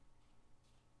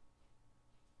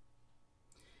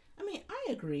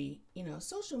I agree.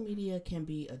 Social media can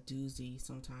be a doozy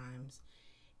sometimes.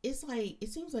 It's like it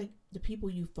seems like the people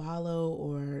you follow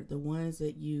or the ones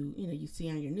that you see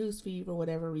on your newsfeed for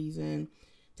whatever reason,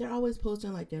 they're always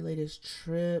posting like their latest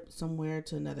trip somewhere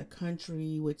to another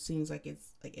country, which seems like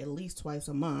it's like at least twice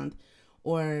a month.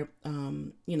 Or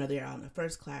they're on a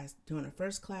first class doing a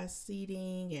first class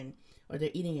seating, and or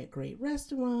they're eating at great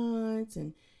restaurants.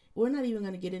 And we're not even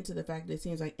going to get into the fact that it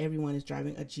seems like everyone is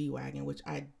driving a G-Wagon, which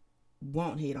I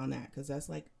won't hate on that because that's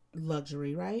like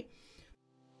luxury, right?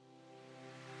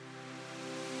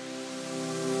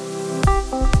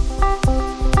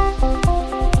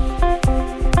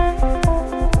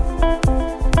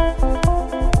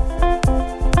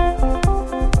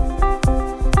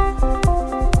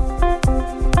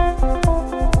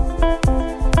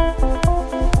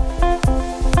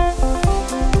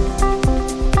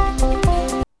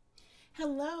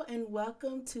 Hello and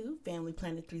welcome to Family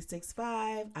Planet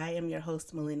 365. I am your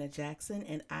host, Melina Jackson,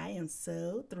 and I am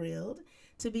so thrilled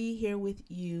to be here with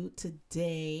you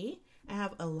today. I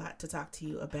have a lot to talk to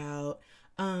you about.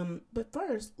 But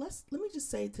first, let me just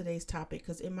say today's topic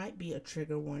because it might be a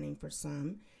trigger warning for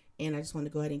some, and I just want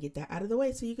to go ahead and get that out of the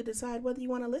way so you can decide whether you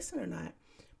want to listen or not.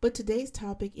 But today's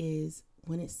topic is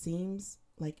when it seems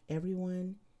like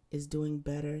everyone is doing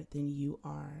better than you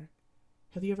are.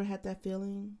 Have you ever had that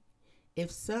feeling? If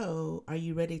so, are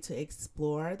you ready to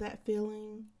explore that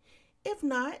feeling? If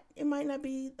not, it might not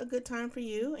be a good time for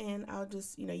you. And I'll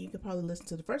just, you could probably listen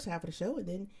to the first half of the show and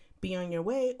then be on your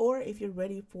way. Or if you're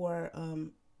ready for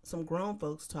some grown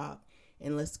folks talk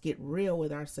and let's get real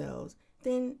with ourselves,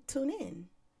 then tune in.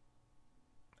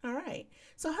 All right.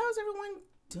 So, how's everyone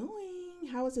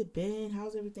doing? How has it been?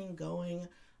 How's everything going?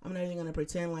 I'm not even going to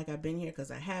pretend like I've been here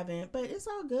because I haven't, but it's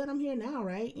all good. I'm here now,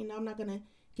 right? I'm not going to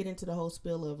get into the whole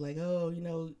spill of like, oh,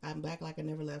 I'm back like I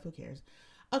never left. Who cares?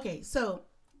 Okay, so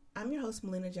I'm your host,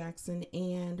 Melina Jackson,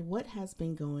 and what has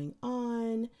been going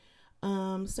on?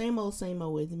 Same old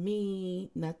with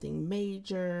me. Nothing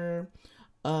major.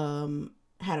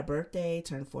 Had a birthday,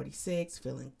 turned 46,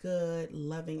 feeling good,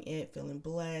 loving it, feeling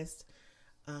blessed.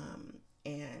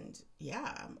 And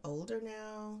yeah, I'm older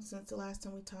now since the last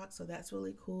time we talked, so that's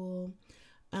really cool.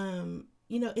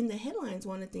 In the headlines,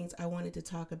 one of the things I wanted to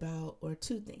talk about were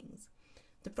two things.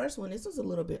 The first one, this was a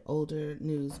little bit older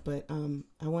news, but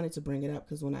I wanted to bring it up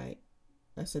because when I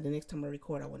said the next time I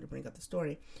record, I wanted to bring up the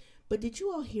story. But did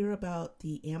you all hear about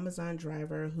the Amazon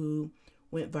driver who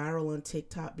went viral on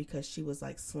TikTok because she was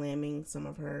like slamming some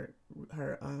of her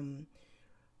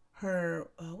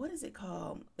what is it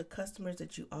called? The customers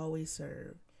that you always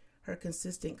serve, her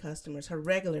consistent customers, her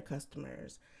regular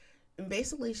customers. And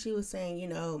basically she was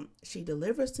saying, she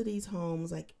delivers to these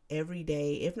homes like every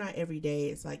day. If not every day,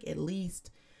 it's like at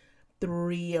least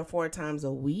 3 or 4 times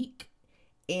a week.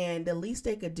 And the least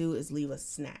they could do is leave a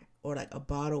snack or like a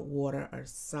bottled water or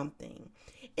something.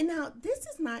 And now this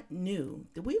is not new.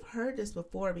 We've heard this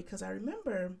before because I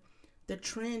remember the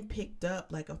trend picked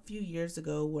up like a few years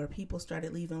ago where people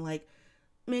started leaving like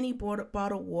mini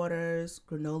bottled waters,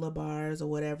 granola bars or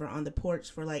whatever on the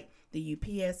porch for like the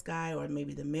UPS guy or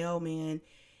maybe the mailman.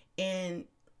 And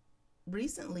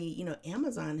recently,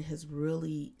 Amazon has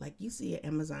really, like, you see an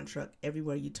Amazon truck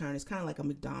everywhere you turn. It's kind of like a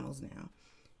McDonald's now.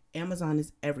 Amazon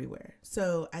is everywhere.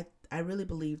 So I really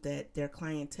believe that their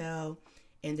clientele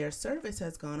and their service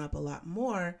has gone up a lot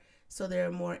more. So there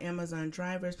are more Amazon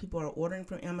drivers. People are ordering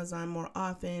from Amazon more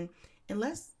often.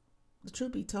 Unless, the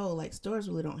truth be told, like stores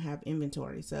really don't have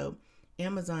inventory. So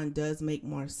Amazon does make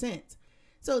more sense.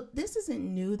 So this isn't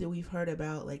new that we've heard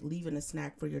about like leaving a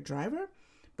snack for your driver.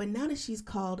 But now that she's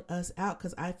called us out,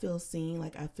 because I feel seen,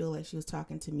 like I feel like she was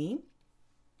talking to me.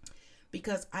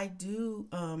 Because I do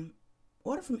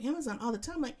order from Amazon all the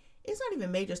time. Like, it's not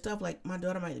even major stuff. Like, my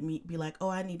daughter might be like, oh,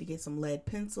 I need to get some lead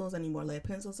pencils. I need more lead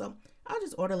pencils. So I'll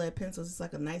just order lead pencils. It's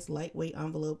like a nice lightweight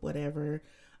envelope, whatever.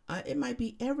 It might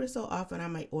be every so often I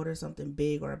might order something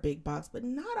big or a big box, but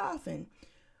not often.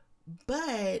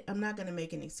 But I'm not going to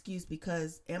make an excuse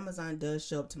because Amazon does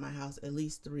show up to my house at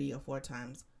least 3 or 4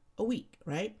 times a week,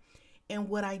 right? And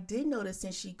what I did notice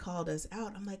since she called us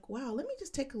out, I'm like, wow, let me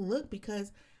just take a look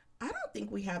because I don't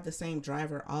think we have the same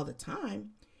driver all the time.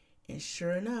 And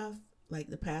sure enough, like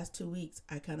the past 2 weeks,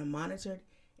 I kind of monitored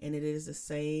and it is the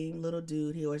same little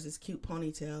dude. He wears this cute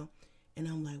ponytail. And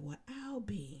I'm like, well,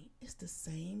 Albie, it's the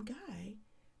same guy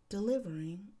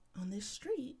delivering on this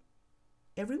street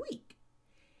every week.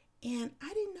 And I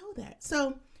didn't know that.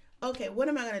 So, okay, what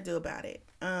am I going to do about it?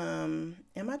 Am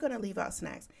I going to leave out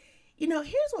snacks?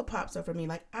 Here's what pops up for me.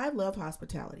 Like, I love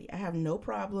hospitality. I have no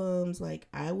problems. Like,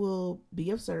 I will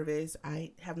be of service.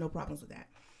 I have no problems with that.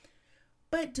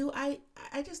 But I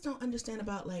just don't understand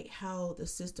about like how the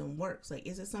system works. Like,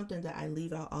 is it something that I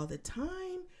leave out all the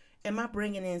time? Am I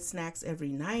bringing in snacks every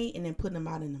night and then putting them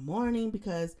out in the morning?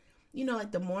 Because,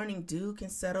 like the morning dew can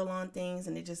settle on things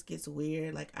and it just gets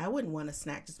weird. Like, I wouldn't want a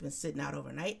snack just been sitting out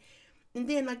overnight. And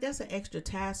then, like, that's an extra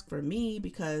task for me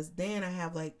because then I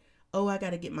have like, oh, I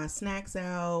got to get my snacks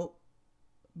out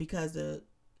because the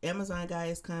Amazon guy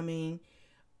is coming,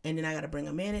 and then I got to bring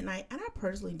them in at night. And I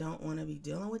personally don't want to be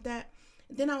dealing with that.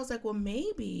 And then I was like, well,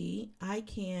 maybe I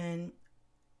can,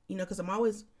 because I'm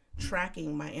always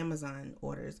tracking my Amazon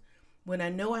orders. When I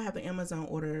know I have an Amazon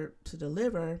order to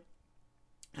deliver,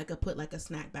 I could put like a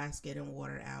snack basket and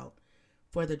water out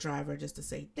for the driver just to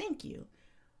say thank you.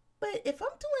 But if I'm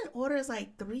doing orders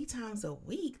like 3 times a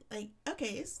week, like, okay,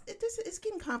 it's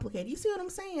getting complicated. You see what I'm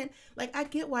saying? Like, I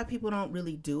get why people don't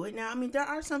really do it now. I mean, there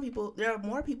are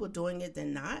more people doing it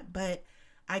than not, but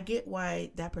I get why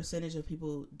that percentage of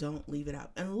people don't leave it out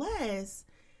unless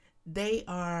they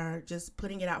are just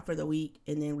putting it out for the week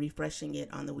and then refreshing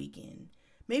it on the weekend.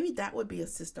 Maybe that would be a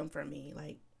system for me.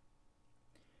 Like,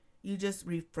 you just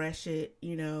refresh it,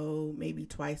 maybe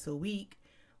twice a week.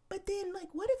 But then, like,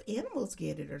 what if animals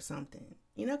get it or something?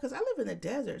 Because I live in the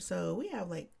desert, so we have,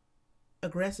 like,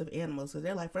 aggressive animals. So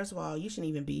they're like, first of all, you shouldn't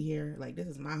even be here. Like, this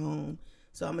is my home,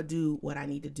 so I'm going to do what I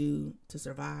need to do to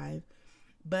survive.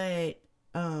 But,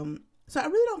 so I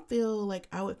really don't feel like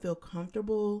I would feel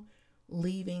comfortable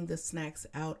leaving the snacks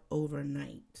out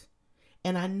overnight.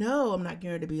 And I know I'm not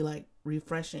going to be, like,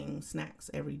 refreshing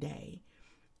snacks every day.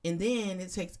 And then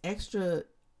it takes extra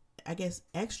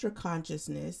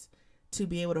consciousness to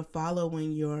be able to follow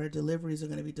when your deliveries are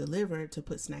going to be delivered to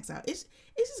put snacks out. It's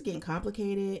just getting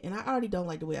complicated, and I already don't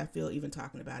like the way I feel even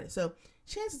talking about it. So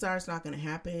chances are it's not going to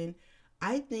happen.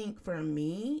 I think for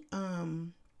me,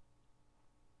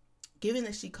 given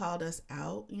that she called us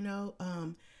out,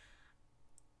 I'm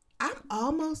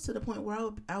almost to the point where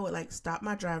I would like stop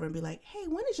my driver and be like, hey,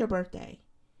 when is your birthday?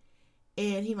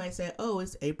 And he might say, oh,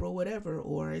 it's April, whatever,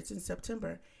 or it's in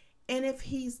September. And if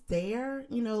he's there,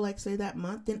 like say that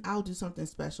month, then I'll do something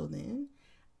special then.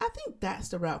 I think that's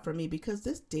the route for me, because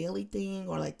this daily thing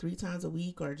or like 3 times a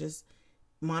week or just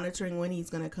monitoring when he's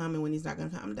going to come and when he's not going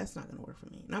to come, that's not going to work for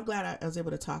me. And I'm glad I was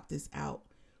able to talk this out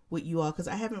with you all, because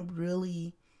I haven't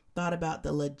really thought about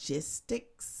the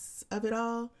logistics of it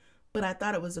all, but I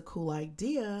thought it was a cool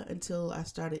idea until I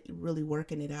started really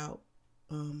working it out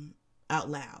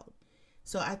loud.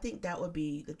 So I think that would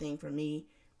be the thing for me.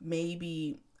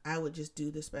 Maybe I would just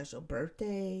do the special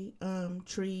birthday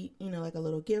treat, like a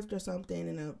little gift or something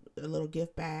in a little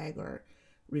gift bag or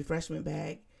refreshment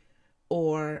bag.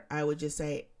 Or I would just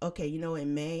say, okay,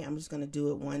 in May, I'm just going to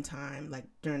do it one time, like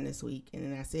during this week. And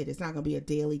then that's it. It's not going to be a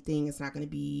daily thing. It's not going to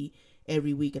be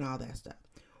every week and all that stuff.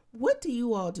 What do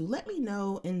you all do? Let me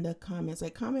know in the comments.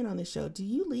 Like, comment on the show. Do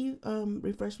you leave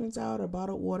refreshments out or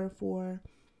bottled water for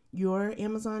your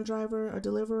Amazon driver or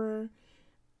deliverer?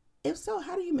 If so,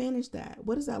 how do you manage that?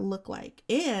 What does that look like?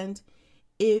 And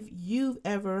if you've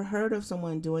ever heard of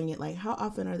someone doing it, like how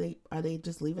often are they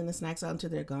just leaving the snacks out until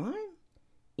they're gone?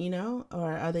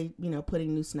 Or are they,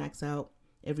 putting new snacks out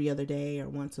every other day or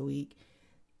once a week?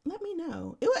 Let me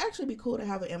know. It would actually be cool to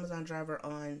have an Amazon driver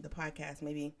on the podcast.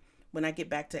 Maybe when I get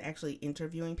back to actually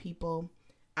interviewing people,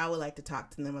 I would like to talk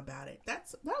to them about it. That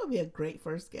would be a great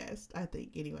first guest, I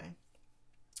think, anyway.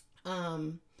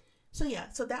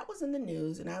 So that was in the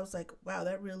news, and I was like, wow,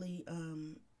 that really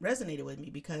resonated with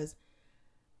me, because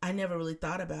I never really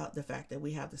thought about the fact that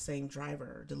we have the same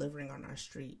driver delivering on our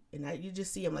street. And you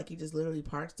just see him, like, he just literally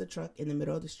parks the truck in the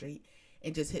middle of the street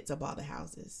and just hits up all the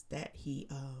houses that he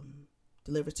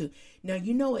delivers to. Now,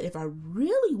 what? If I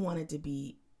really wanted to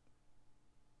be,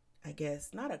 I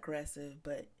guess, not aggressive,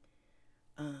 but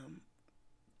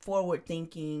forward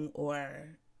thinking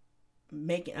or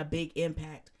making a big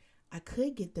impact, I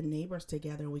could get the neighbors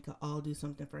together and we could all do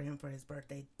something for him for his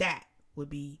birthday. That would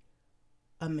be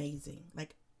amazing.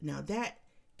 Like, now that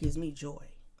gives me joy.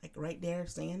 Like, right there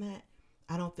saying that,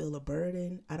 I don't feel a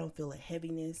burden. I don't feel a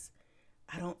heaviness.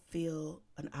 I don't feel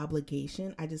an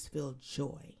obligation. I just feel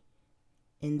joy.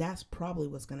 And that's probably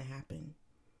what's going to happen.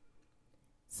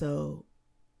 So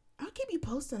I'll keep you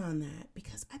posted on that,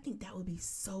 because I think that would be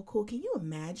so cool. Can you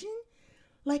imagine?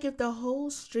 Like, if the whole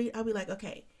street, I'll be like,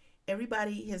 okay,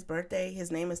 everybody, his birthday, his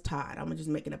name is Todd. I'm just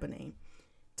making up a name.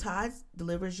 Todd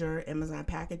delivers your Amazon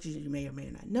package. You may or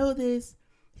may not know this.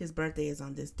 His birthday is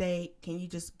on this date. Can you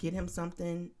just get him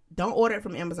something? Don't order it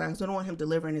from Amazon, because I don't want him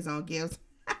delivering his own gifts.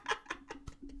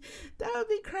 That would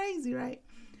be crazy, right?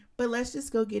 But let's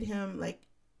just go get him, like,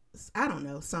 I don't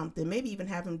know, something. Maybe even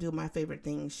have him do my favorite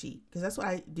things sheet, because that's what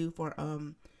I do for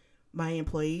my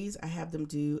employees, I have them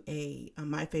do a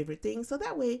my favorite thing. So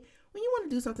that way, when you want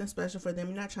to do something special for them,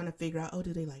 you're not trying to figure out, oh,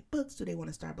 do they like books? Do they want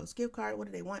a Starbucks gift card? What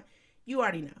do they want? You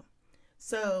already know.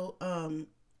 So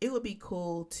it would be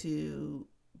cool to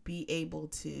be able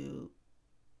to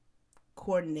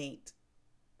coordinate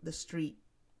the street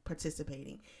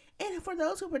participating. And for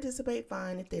those who participate,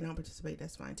 fine. If they don't participate,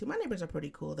 that's fine too. My neighbors are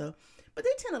pretty cool though, but they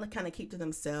tend to kind of keep to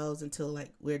themselves until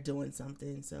like we're doing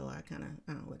something. So I kind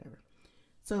of, whatever.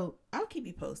 So I'll keep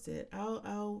you posted.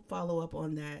 I'll follow up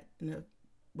on that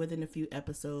within a few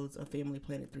episodes of Family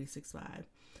Planet 365.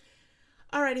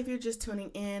 All right, if you're just tuning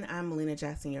in, I'm Melina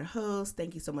Jackson, your host.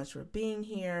 Thank you so much for being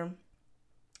here.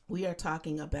 We are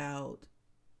talking about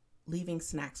leaving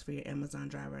snacks for your Amazon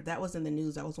driver. That was in the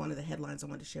news. That was one of the headlines I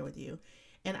wanted to share with you.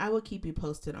 And I will keep you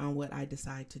posted on what I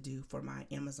decide to do for my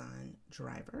Amazon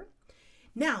driver.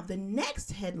 Now, the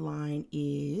next headline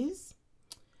is,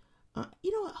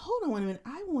 you know what? Hold on a minute.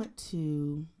 I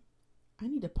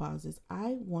need to pause this.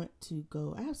 I want to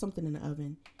go. I have something in the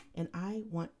oven and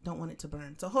don't want it to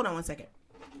burn. So hold on one second.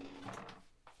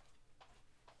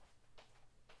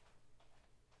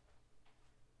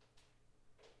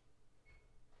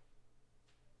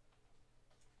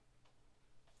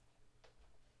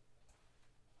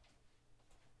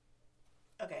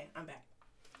 Okay, I'm back.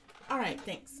 All right,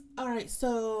 thanks. All right,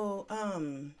 so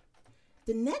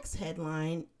the next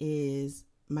headline is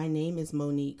My Name is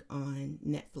Monique on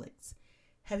Netflix.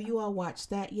 Have you all watched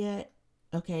that yet?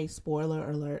 Okay, spoiler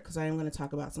alert, because I am going to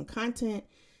talk about some content.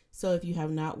 So if you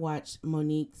have not watched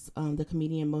the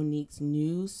comedian Monique's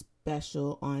new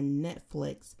special on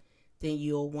Netflix, then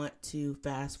you'll want to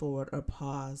fast forward or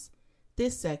pause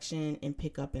this section and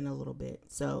pick up in a little bit.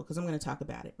 So, because I'm going to talk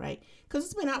about it, right? Because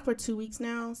it's been out for 2 weeks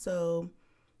now. So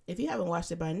if you haven't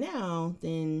watched it by now,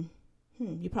 then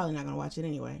you're probably not going to watch it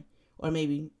anyway. Or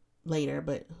maybe later,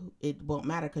 but it won't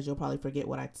matter because you'll probably forget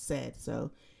what I said.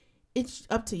 So it's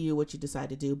up to you what you decide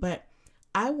to do. But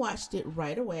I watched it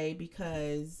right away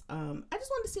because I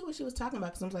just wanted to see what she was talking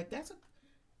about. Because I was like, that's a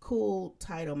cool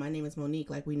title. My name is Monique.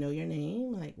 Like, we know your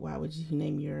name. Like, why would you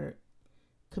name your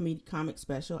comic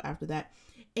special after that?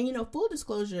 And, full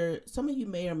disclosure, some of you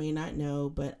may or may not know,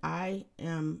 but I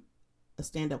am a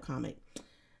stand-up comic.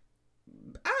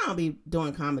 I don't be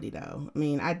doing comedy though. I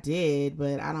mean, I did,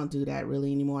 but I don't do that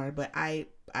really anymore. But I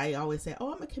always say,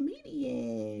 oh, I'm a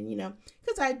comedian,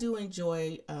 because I do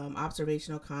enjoy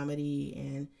observational comedy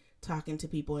and talking to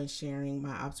people and sharing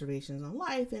my observations on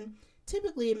life. And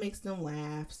typically it makes them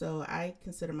laugh. So I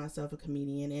consider myself a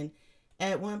comedian. And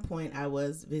at one point I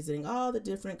was visiting all the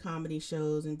different comedy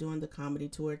shows and doing the comedy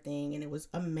tour thing. And it was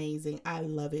amazing. I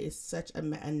love it. It's such a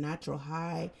natural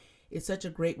high. It's such a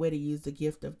great way to use the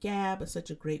gift of gab. It's such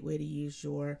a great way to use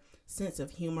your sense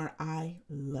of humor. I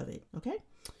love it. Okay.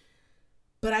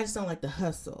 But I just don't like the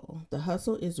hustle. The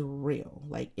hustle is real.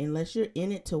 Like, unless you're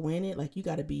in it to win it, like, you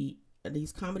got to be at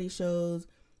these comedy shows.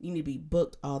 You need to be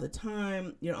booked all the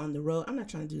time. You're on the road. I'm not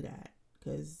trying to do that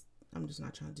because I'm just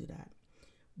not trying to do that.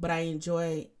 But I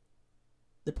enjoy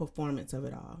the performance of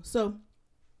it all. So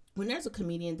when there's a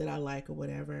comedian that I like or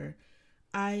whatever,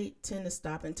 I tend to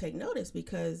stop and take notice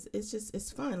because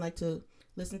it's fun, like to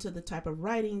listen to the type of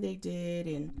writing they did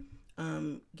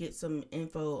and get some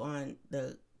info on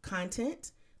the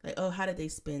content. Like, oh, how did they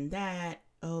spin that?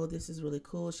 Oh, this is really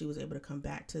cool. She was able to come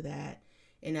back to that.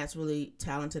 And that's really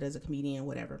talented as a comedian,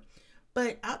 whatever.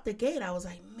 But out the gate, I was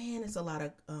like, man, it's a lot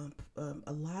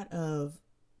of,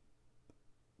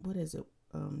 what is it?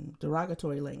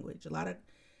 Derogatory language, a lot of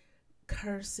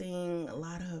cursing, a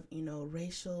lot of,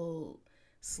 racial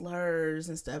slurs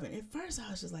and stuff. And at first I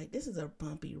was just like, this is a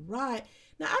bumpy ride.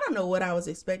 Now, I don't know what I was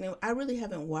expecting. I really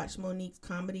haven't watched Monique's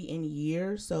comedy in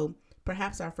years, so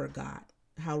perhaps I forgot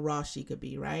how raw she could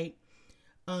be, right?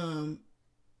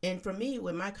 And for me,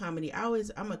 with my comedy,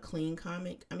 I'm a clean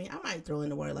comic. I mean, I might throw in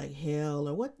the word like hell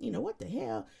or what the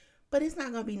hell, but it's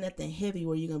not going to be nothing heavy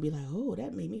where you're going to be like, oh,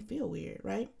 that made me feel weird,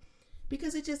 right?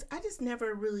 Because I just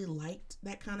never really liked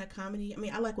that kind of comedy. I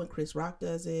mean, I like when Chris Rock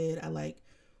does it. I like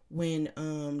when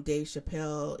Dave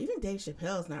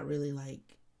Chappelle's not really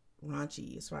like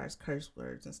raunchy as far as curse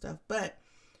words and stuff. But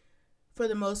for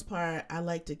the most part, I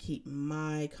like to keep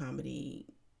my comedy,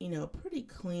 pretty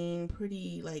clean,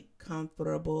 pretty like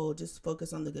comfortable, just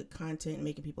focus on the good content and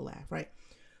making people laugh, right?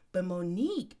 But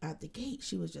Monique out the gate,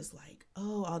 she was just like,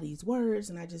 oh, all these words.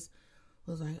 And I just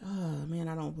was like, oh man,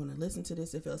 I don't want to listen to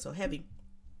this. It feels so heavy.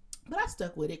 But I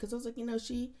stuck with it because I was like,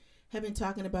 she had been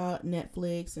talking about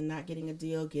Netflix and not getting a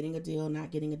deal,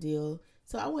 not getting a deal.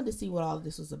 So I wanted to see what all of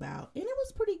this was about. And it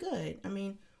was pretty good. I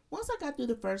mean, once I got through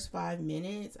the first 5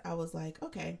 minutes, I was like,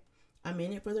 okay, I'm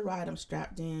in it for the ride. I'm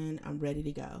strapped in. I'm ready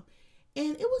to go.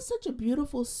 And it was such a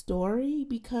beautiful story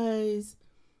because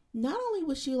not only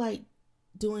was she like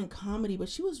doing comedy, but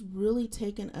she was really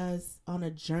taking us on a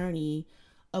journey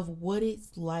of what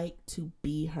it's like to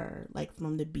be her, like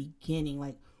from the beginning.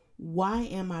 Like, why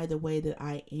am I the way that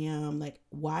I am? Like,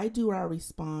 why do I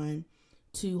respond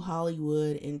to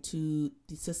Hollywood and to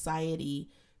the society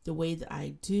the way that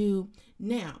I do?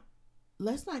 Now,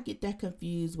 let's not get that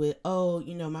confused with, oh,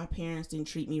 my parents didn't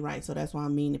treat me right, so that's why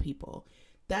I'm mean to people.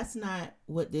 That's not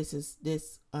what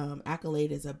this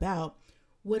accolade is about.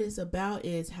 What it's about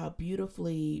is how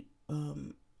beautifully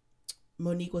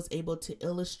Monique was able to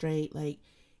illustrate, like,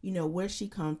 where she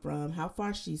come from, how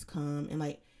far she's come, and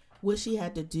like what she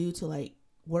had to do to like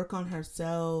work on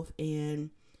herself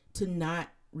and to not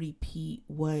repeat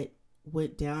what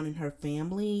went down in her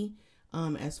family,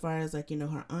 as far as like,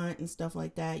 her aunt and stuff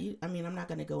like that. I'm not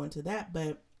going to go into that,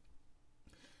 but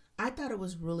I thought it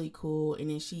was really cool.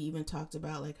 And then she even talked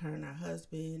about like her and her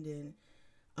husband,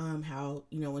 and how,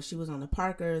 when she was on the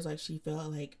Parkers, like she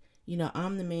felt like,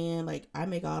 I'm the man, like I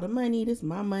make all the money, this is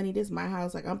my money, this is my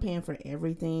house, like I'm paying for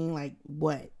everything, like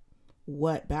what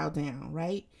bow down,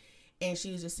 right? And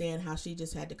she was just saying how she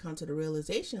just had to come to the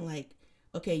realization, like,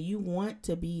 okay, you want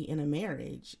to be in a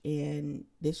marriage and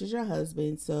this is your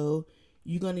husband, so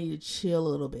you're gonna need to chill a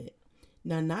little bit.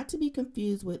 Now, not to be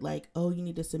confused with like, oh, you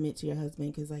need to submit to your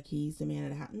husband because like he's the man of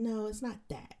the house. No, it's not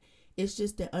that. It's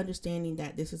just the understanding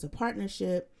that this is a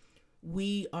partnership.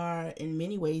 We are in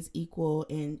many ways equal,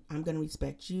 and I'm going to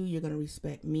respect you. You're going to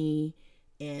respect me.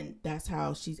 And that's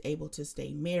how she's able to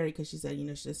stay married, because she said,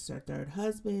 this is her third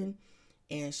husband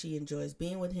and she enjoys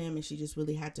being with him. And she just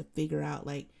really had to figure out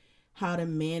like how to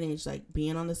manage like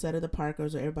being on the set of the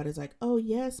Parkers, where everybody's like, oh,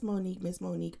 yes, Monique, Miss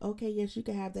Monique. Okay, yes, you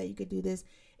can have that. You could do this.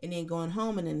 And then going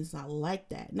home, and then it's not like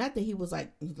that. Not that he was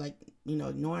like,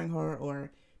 ignoring her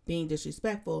or being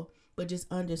disrespectful, but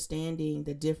just understanding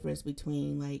the difference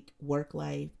between like work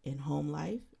life and home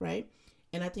life, right?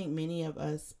 And I think many of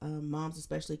us moms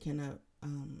especially can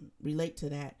relate to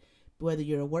that. Whether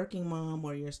you're a working mom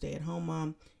or you're a stay-at-home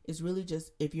mom, it's really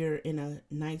just, if you're in a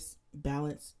nice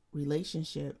balanced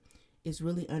relationship, it's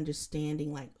really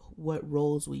understanding like what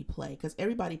roles we play, because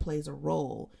everybody plays a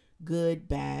role, good,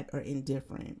 bad, or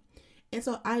indifferent. And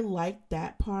so I liked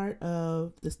that part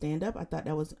of the stand up. I thought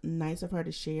that was nice of her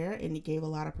to share, and it gave a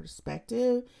lot of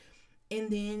perspective. And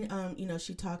then,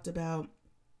 she talked about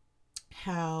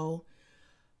how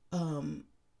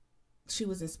she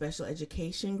was in special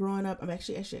education growing up. I'm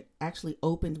actually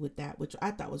opened with that, which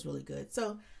I thought was really good.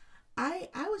 So I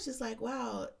was just like,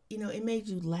 wow, it made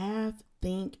you laugh,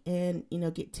 think, and,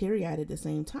 get teary eyed at the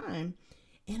same time.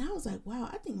 And I was like, wow,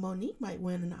 I think Monique might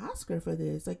win an Oscar for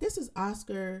this. Like, this is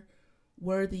Oscar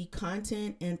worthy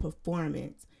content and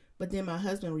performance. But then my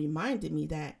husband reminded me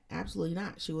that absolutely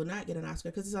not. She will not get an Oscar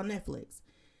because it's on Netflix.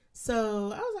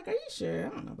 So I was like, are you sure? I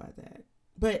don't know about that.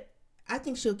 But I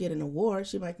think she'll get an award.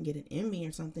 She might get an Emmy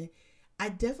or something. I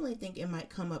definitely think it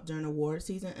might come up during award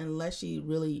season, unless she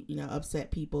really, upset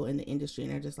people in the industry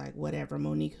and they're just like, whatever,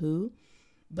 Monique who?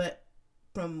 But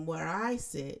from where I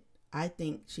sit, I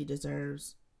think she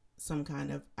deserves some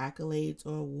kind of accolades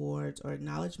or awards or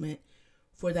acknowledgement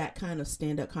for that kind of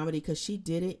stand-up comedy, because she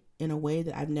did it in a way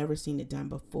that I've never seen it done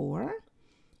before.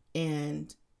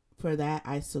 And for that,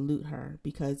 I salute her,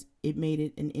 because it made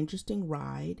it an interesting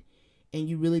ride, and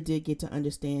you really did get to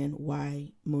understand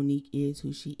why Monique is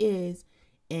who she is,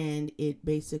 and it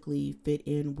basically fit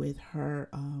in with her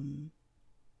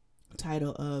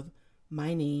title of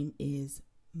My Name is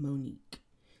Monique.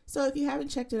 So if you haven't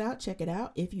checked it out, check it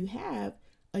out. If you have,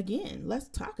 again, let's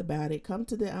talk about it. Come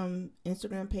to the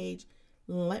Instagram page.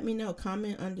 Let me know.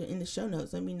 Comment in the show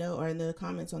notes. Let me know, or in the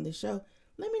comments on this show.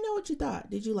 Let me know what you thought.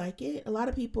 Did you like it? A lot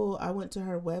of people, I went to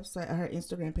her website, her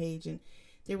Instagram page, and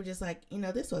they were just like,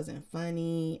 this wasn't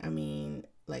funny. I mean,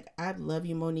 like, I love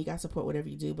you, Monique. I support whatever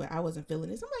you do, but I wasn't feeling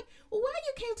this. I'm like, well, why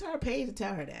you came to her page to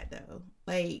tell her that, though?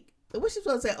 Like, what she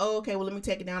supposed to say? Oh, okay, well, let me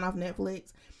take it down off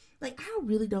Netflix. Like, I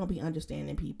really don't be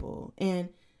understanding people. And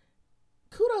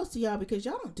kudos to y'all, because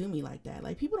y'all don't do me like that.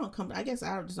 Like, people don't come, I guess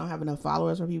I just don't have enough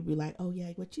followers where people be like, oh yeah,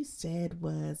 what you said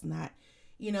was not,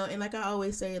 and like I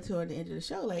always say toward the end of the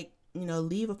show, like,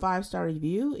 leave a 5-star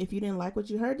review. If you didn't like what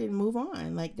you heard, then move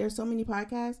on. Like, there's so many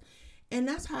podcasts, and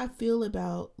that's how I feel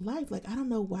about life. Like, I don't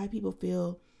know why people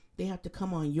feel they have to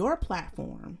come on your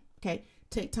platform, okay,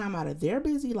 take time out of their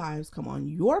busy lives, come on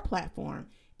your platform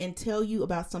and tell you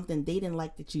about something they didn't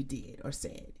like that you did or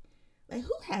said. Like,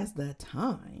 who has the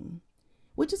time?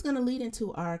 Which is going to lead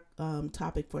into our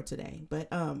topic for today, but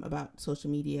about social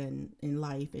media and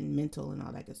life and mental and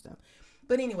all that good stuff.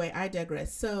 But anyway, I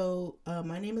digress. So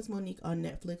My Name is Monique on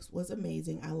Netflix was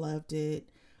amazing. I loved it.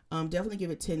 Definitely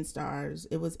give it 10 stars.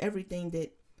 It was everything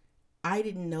that I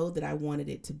didn't know that I wanted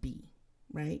it to be,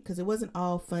 right? Because it wasn't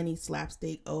all funny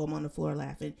slapstick. Oh, I'm on the floor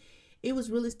laughing. It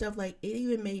was really stuff like, it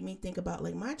even made me think about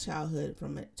like my childhood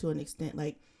to an extent.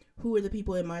 Like, who were the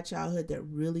people in my childhood that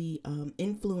really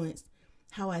influenced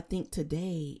how I think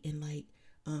today, and like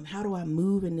how do I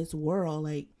move in this world?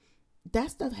 Like, that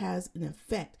stuff has an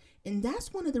effect, and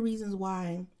that's one of the reasons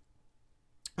why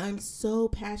I'm so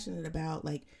passionate about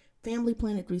like Family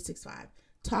Planet 365,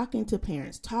 talking to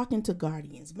parents, talking to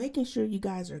guardians, making sure you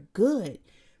guys are good,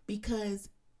 because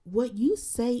what you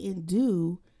say and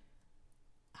do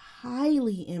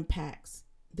highly impacts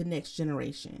the next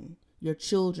generation, your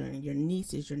children, your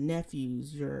nieces, your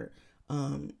nephews, your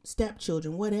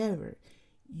stepchildren, whatever.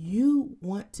 You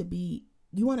want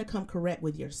to come correct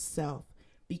with yourself,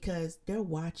 because they're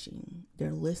watching, they're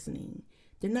listening.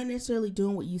 They're not necessarily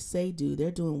doing what you say do.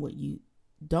 They're doing what you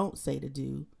don't say to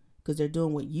do, because they're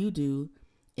doing what you do,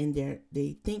 and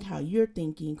they think how you're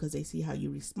thinking because they see how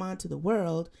you respond to the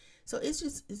world. So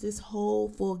it's this whole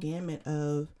full gamut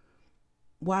of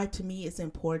why, to me, it's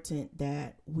important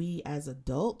that we as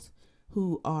adults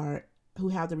who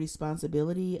have the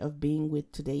responsibility of being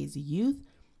with today's youth,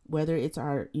 whether it's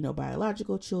our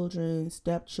biological children,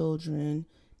 stepchildren,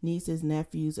 nieces,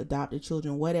 nephews, adopted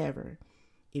children, whatever.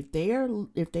 If they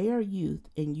are youth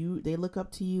and they look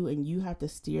up to you and you have to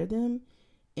steer them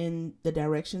in the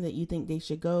direction that you think they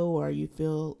should go, or you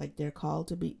feel like they're called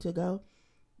to go,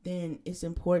 then it's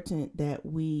important that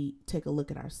we take a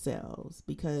look at ourselves,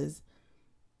 because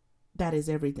that is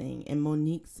everything. And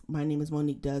My Name is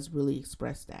Monique does really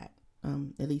express that,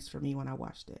 at least for me when I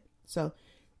watched it. So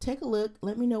take a look.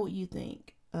 Let me know what you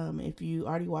think. If you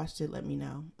already watched it, let me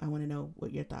know. I want to know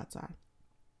what your thoughts are.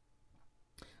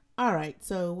 All right,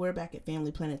 so we're back at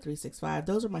Family Planet 365.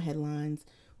 Those are my headlines.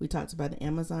 We talked about the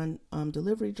Amazon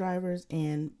delivery drivers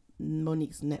and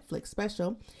Monique's Netflix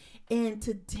special. And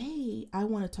today I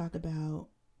want to talk about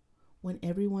when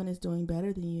everyone is doing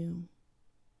better than you.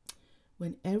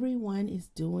 When everyone is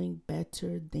doing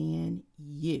better than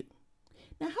you.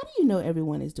 Now, how do you know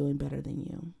everyone is doing better than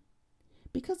you?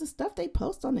 Because the stuff they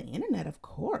post on the internet, of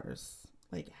course.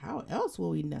 Like, how else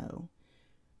will we know?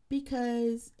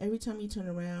 Because every time you turn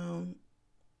around,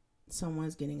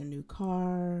 someone's getting a new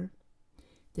car.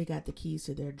 They got the keys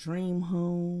to their dream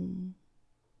home.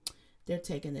 They're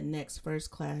taking the next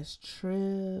first class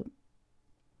trip.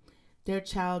 Their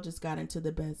child just got into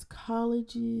the best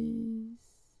colleges.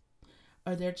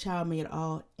 Or their child made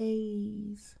all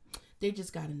A's. They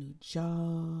just got a new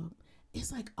job.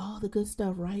 It's like all the good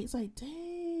stuff, right? It's like,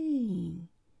 dang.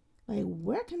 Like,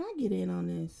 where can I get in on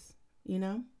this?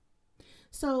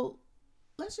 So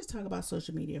let's just talk about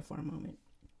social media for a moment,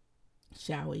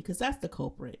 shall we? Because that's the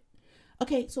culprit.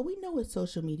 Okay, so we know what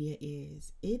social media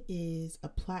is. It is a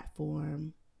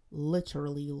platform,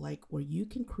 literally, like where you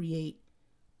can create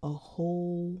a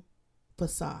whole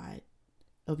facade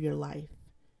of your life.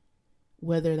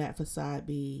 Whether that facade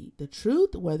be the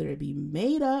truth, whether it be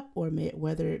made up, or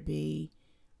whether it be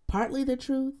partly the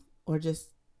truth, or just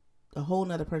a whole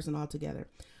nother person altogether.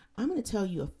 I'm going to tell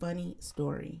you a funny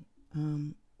story.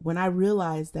 When I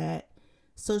realized that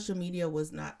social media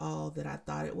was not all that I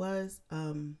thought it was,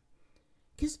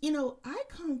 because, I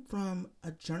come from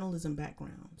a journalism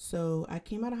background. So I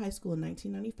came out of high school in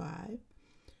 1995,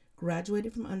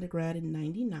 graduated from undergrad in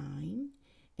 99.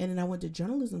 And then I went to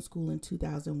journalism school in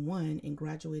 2001 and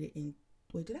graduated in,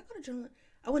 did I go to journalism?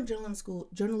 I went to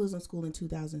journalism school in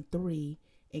 2003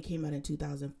 and came out in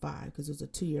 2005 because it was a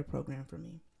 2-year program for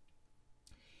me.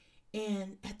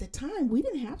 And at the time, we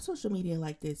didn't have social media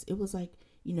like this. It was like,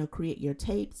 create your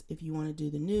tapes if you want to do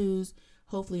the news.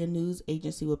 Hopefully a news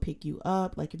agency will pick you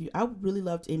up. Like I really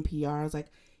loved NPR. I was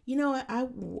like,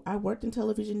 I worked in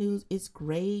television news. It's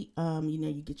great.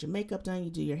 You get your makeup done, you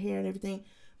do your hair and everything.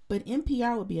 But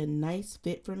NPR would be a nice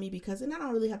fit for me, because then I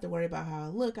don't really have to worry about how I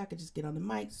look. I could just get on the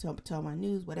mic, tell my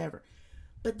news, whatever.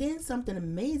 But then something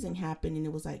amazing happened, and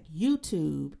it was like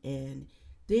YouTube, and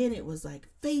then it was like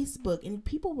Facebook, and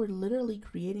people were literally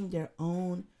creating their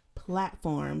own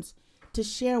platforms to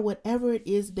share whatever it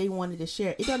is they wanted to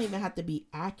share. It don't even have to be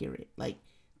accurate. Like,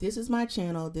 this is my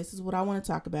channel. This is what I want to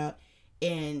talk about.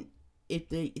 And if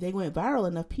they went viral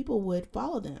enough, people would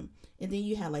follow them. And then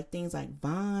you had like things like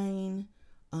Vine.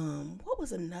 What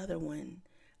was another one?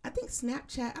 I think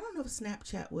Snapchat. I don't know if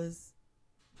Snapchat was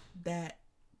that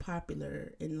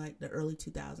popular in like the early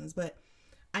 2000s, but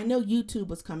I know YouTube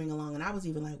was coming along, and I was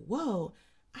even like, whoa,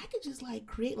 I could just like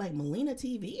create like Melina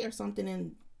TV or something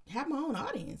and have my own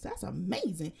audience. That's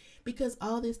amazing. Because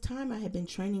all this time I had been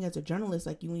training as a journalist.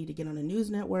 Like, you need to get on a news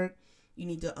network. You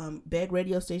need to beg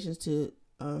radio stations to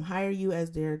hire you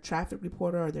as their traffic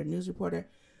reporter or their news reporter,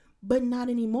 but not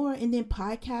anymore. And then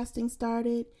podcasting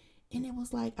started. And it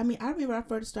was like, I mean, I remember I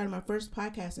first started my first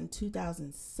podcast in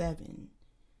 2007.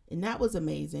 And that was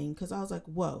amazing because I was like,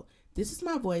 whoa, this is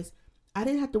my voice. I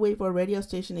didn't have to wait for a radio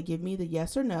station to give me the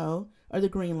yes or no or the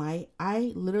green light.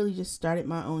 I literally just started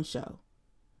my own show.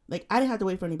 Like, I didn't have to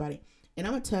wait for anybody. And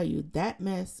I'm going to tell you, that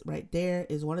mess right there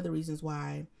is one of the reasons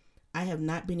why I have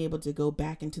not been able to go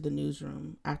back into the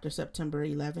newsroom after September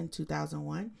 11,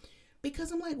 2001.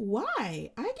 Because I'm like,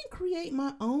 why? I can create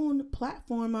my own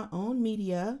platform, my own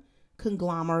media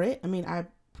conglomerate. I mean, I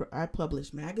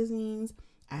publish magazines.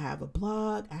 I have a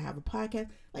blog. I have a podcast.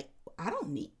 Like, I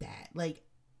don't need that. Like,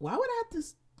 why would I have to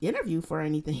interview for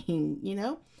anything, you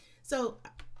know? So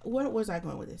where was I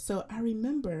going with this? So I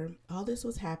remember all this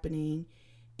was happening.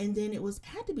 And then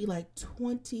had to be like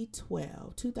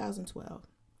 2012.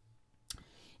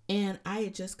 And I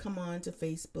had just come on to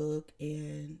Facebook.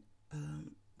 And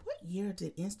what year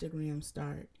did Instagram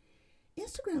start?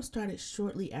 Instagram started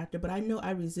shortly after, but I know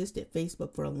I resisted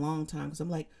Facebook for a long time because I'm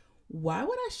like, why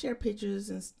would I share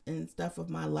pictures and stuff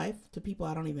of my life to people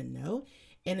I don't even know?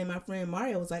 And then my friend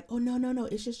Mario was like, oh, no,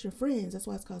 it's just your friends. That's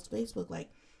why it's called Facebook.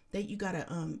 Like, that you got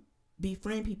to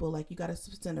befriend people. Like, you got to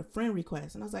send a friend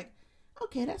request. And I was like,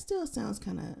 okay, that still sounds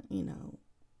kind of,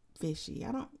 fishy.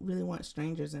 I don't really want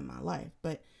strangers in my life,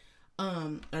 but,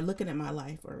 or looking at my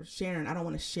life or sharing. I don't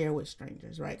want to share with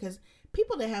strangers, right? Because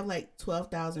people that have like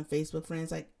 12,000 Facebook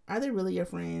friends, like, are they really your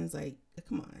friends? Like,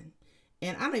 come on.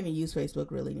 And I don't even use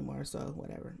Facebook really anymore, so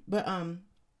whatever. But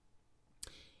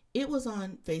it was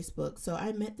on Facebook. So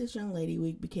I met this young lady.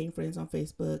 We became friends on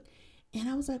Facebook. And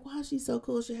I was like, wow, she's so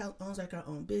cool. She owns like her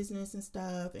own business and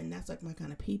stuff. And that's like my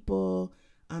kind of people.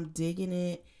 I'm digging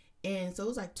it. And so it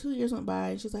was like 2 years went by.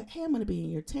 And she's like, hey, I'm going to be in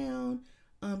your town.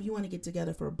 You want to get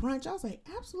together for a brunch? I was like,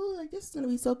 absolutely. Like, this is going to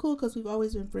be so cool because we've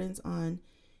always been friends on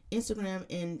Instagram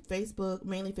and Facebook,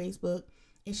 mainly Facebook.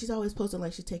 And she's always posting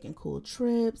like she's taking cool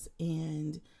trips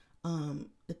and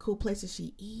the cool places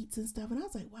she eats and stuff. And I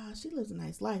was like, wow, she lives a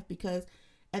nice life, because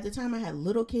at the time I had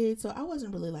little kids, so I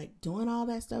wasn't really like doing all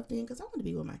that stuff then because I want to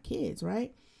be with my kids,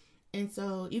 right? And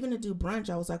so even to do brunch,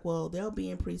 I was like, well, they'll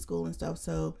be in preschool and stuff,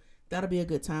 so that'll be a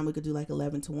good time. We could do like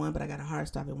 11 to 1, but I got a hard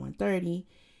stop at 1:30.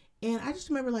 And I just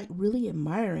remember like really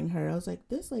admiring her. I was like,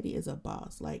 this lady is a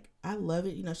boss. Like, I love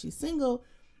it. She's single,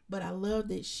 but I love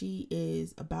that she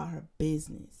is about her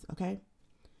business. Okay.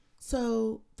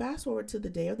 So fast forward to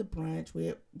the day of the brunch. We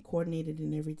had coordinated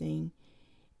and everything.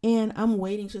 And I'm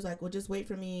waiting. She's like, well, just wait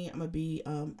for me.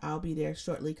 I'll be there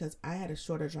shortly, because I had a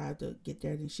shorter drive to get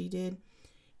there than she did.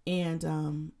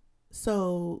 And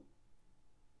so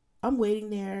I'm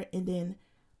waiting there, and then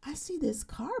I see this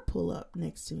car pull up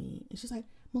next to me. And she's like,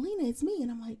 Melina, it's me. And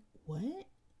I'm like, what?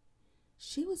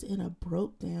 She was in a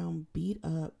broke down, beat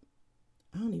up,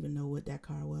 I don't even know what that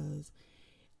car was.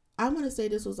 I want to say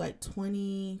this was like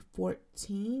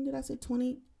 2014. Did I say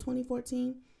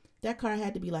 2014? That car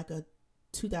had to be like a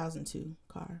 2002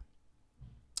 car.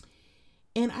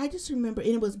 And I just remember,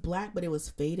 and it was black, but it was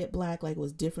faded black, like it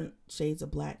was different shades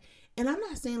of black. And I'm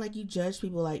not saying like you judge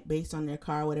people like based on their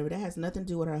car or whatever. That has nothing to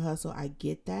do with her hustle. I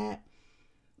get that.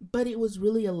 But it was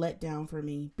really a letdown for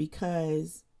me,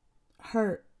 because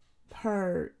her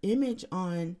image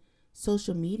on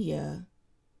social media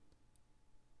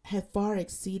had far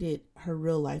exceeded her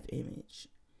real life image.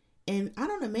 And I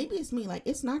don't know, maybe it's me. Like,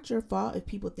 it's not your fault if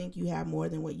people think you have more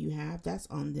than what you have. That's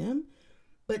on them.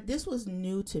 But this was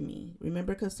new to me,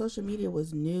 remember, because social media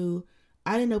was new.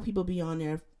 I didn't know people be on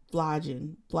there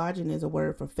flogging. Flogging is a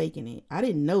word for faking it. I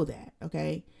didn't know that,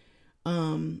 okay?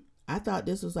 I thought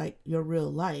this was like your real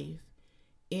life.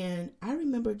 And I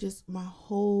remember just my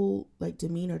whole like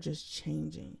demeanor just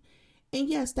changing. And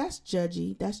yes, that's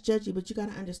judgy, but you got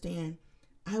to understand,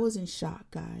 I was in shock,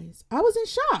 guys. I was in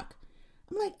shock.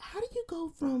 I'm like, how do you go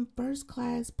from first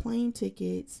class plane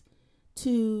tickets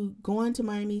to going to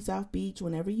Miami South Beach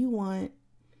whenever you want,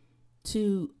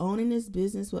 to owning this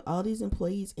business with all these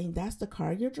employees, and that's the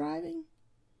car you're driving?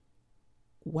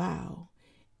 Wow.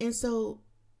 And so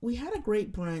we had a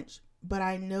great brunch, but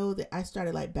I know that I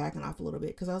started like backing off a little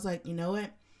bit, because I was like, you know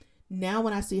what? Now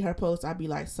when I see her post, I'd be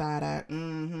like side eye.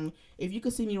 If you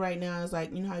could see me right now, it's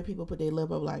like, you know how people put their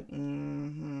lip up like,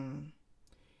 And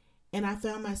I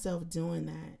found myself doing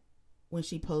that when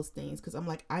she posts things, because I'm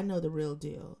like, I know the real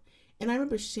deal. And I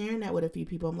remember sharing that with a few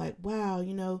people. I'm like, wow,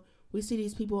 we see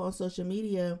these people on social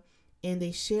media and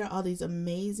they share all these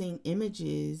amazing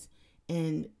images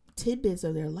and tidbits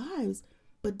of their lives,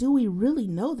 but do we really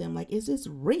know them? Like, is this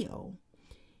real?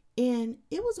 And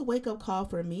it was a wake-up call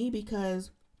for me,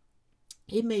 because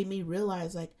it made me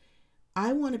realize, like,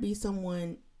 I want to be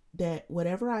someone that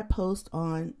whatever I post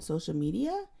on social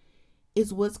media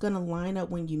is what's going to line up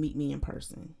when you meet me in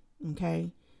person.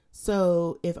 Okay.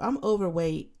 So if I'm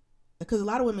overweight, because a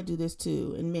lot of women do this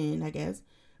too, and men, I guess,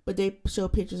 but they show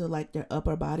pictures of like their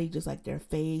upper body, just like their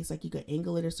face, like you could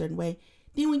angle it a certain way.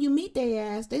 Then when you meet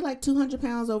their ass, they like 200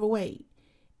 pounds overweight.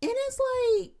 And it's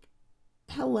like,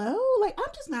 hello? Like,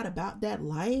 I'm just not about that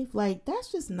life. Like,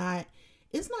 that's just not,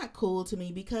 it's not cool to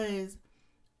me, because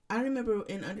I remember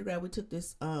in undergrad, we took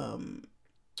this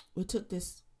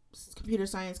computer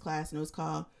science class, and it was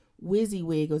called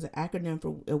WYSIWYG. It was an acronym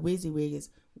for a WYSIWYG is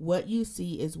what you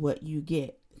see is what you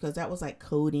get, because that was like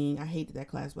coding. I hated that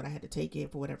class, but I had to take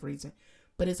it for whatever reason.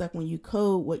 But it's like when you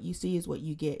code, what you see is what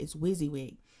you get. It's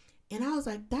WYSIWYG. And I was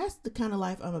like, that's the kind of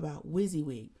life I'm about.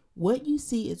 WYSIWYG. What you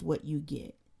see is what you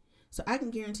get. So I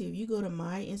can guarantee if you go to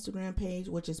my Instagram page,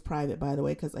 which is private, by the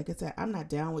way, because like I said, I'm not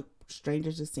down with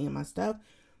strangers just seeing my stuff.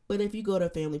 But if you go to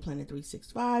Family Planet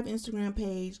 365 Instagram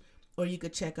page, or you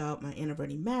could check out my Anna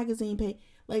Verde magazine page,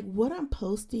 like what I'm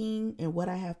posting and what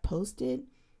I have posted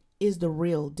is the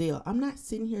real deal. I'm not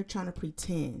sitting here trying to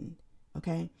pretend.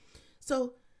 Okay.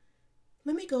 So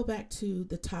let me go back to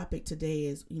the topic today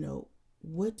is,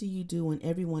 what do you do when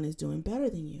everyone is doing better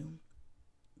than you?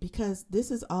 Because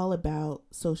this is all about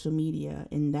social media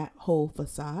and that whole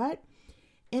facade.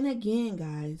 And again,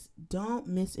 guys, don't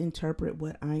misinterpret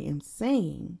what I am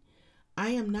saying. I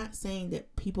am not saying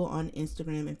that people on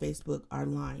Instagram and Facebook are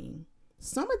lying.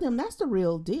 Some of them, that's the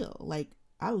real deal. Like,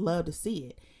 I love to see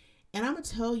it. And I'm going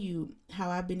to tell you how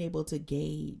I've been able to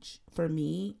gauge for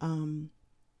me,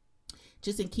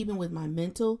 just in keeping with my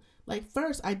mental. Like,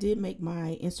 first, I did make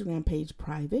my Instagram page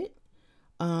private.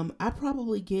 I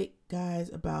probably get,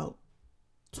 guys, about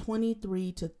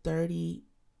 23 to 30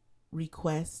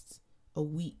 requests a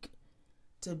week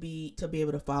to be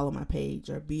able to follow my page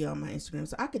or be on my Instagram.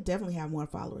 So I could definitely have more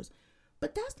followers.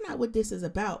 But that's not what this is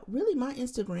about. Really, my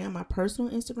Instagram, my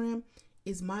personal Instagram,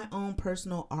 is my own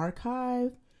personal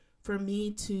archive for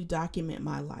me to document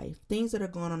my life. Things that are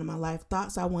going on in my life,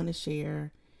 thoughts I want to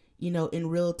share, in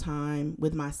real time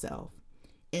with myself.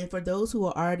 And for those who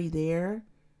are already there,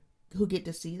 who get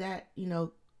to see that,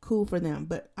 cool for them.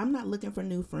 But I'm not looking for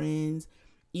new friends.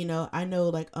 I know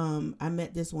like, I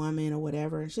met this woman or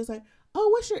whatever, and she's like, oh,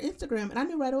 what's your Instagram? And I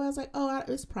knew right away, I was like, oh,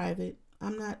 it's private.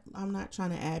 I'm not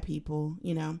trying to add people,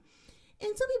 And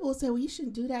some people will say, well, you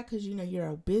shouldn't do that because, you're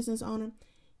a business owner.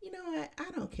 You know what?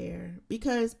 I don't care,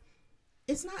 because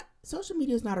social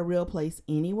media is not a real place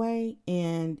anyway.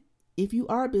 And if you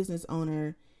are a business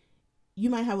owner, you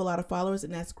might have a lot of followers,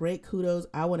 and that's great. Kudos.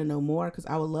 I want to know more, because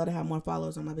I would love to have more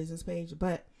followers on my business page.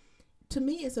 But to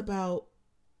me, it's about,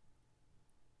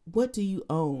 what do you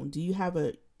own? Do you have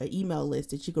an email list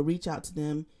that you could reach out to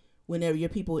them whenever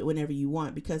you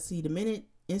want? Because see, the minute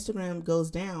Instagram goes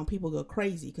down, people go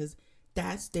crazy, because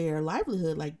that's their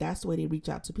livelihood. Like, that's the way they reach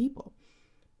out to people.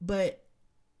 But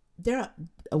there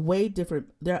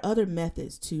are other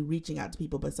methods to reaching out to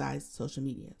people besides social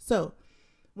media. So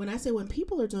when I say when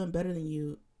people are doing better than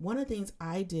you, one of the things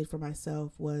I did for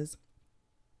myself was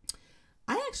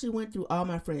I actually went through all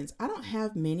my friends. I don't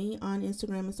have many on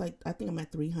Instagram. It's like, I think I'm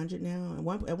at 300 now.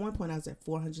 At one point I was at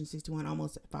 461,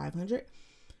 almost at 500.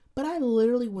 But I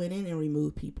literally went in and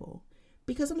removed people,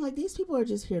 because I'm like, these people are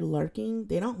just here lurking.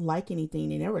 They don't like anything.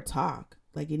 They never talk.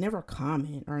 Like, they never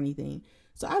comment or anything.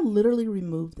 So I literally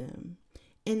removed them.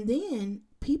 And then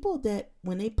people that,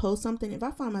 when they post something, if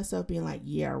I find myself being like,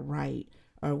 yeah, right,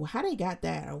 or how they got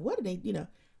that, or what did they,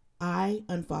 I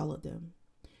unfollowed them.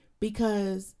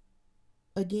 Because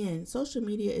again, social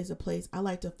media is a place I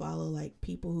like to follow, like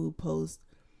people who post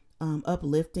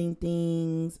uplifting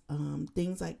things,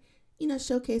 things like,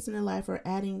 showcasing their life, or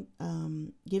adding,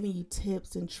 giving you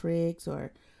tips and tricks,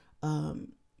 or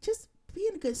just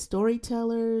being good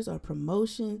storytellers or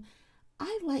promotion.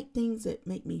 I like things that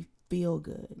make me feel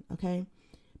good. Okay.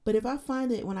 But if I find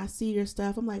that when I see your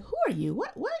stuff, I'm like, who are you?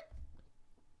 What?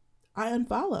 I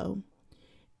unfollow.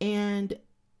 And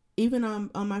even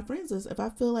on my friends list, if I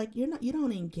feel like you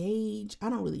don't engage, I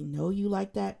don't really know you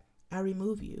like that, I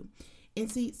remove you. And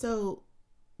see, so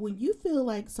when you feel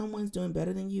like someone's doing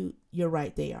better than you, you're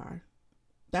right, they are.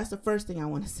 That's the first thing I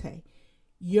want to say.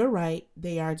 You're right,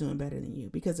 they are doing better than you.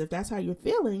 Because if that's how you're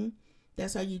feeling,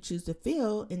 that's how you choose to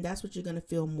feel, and that's what you're going to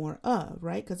feel more of,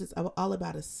 right? Because it's all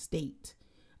about a state.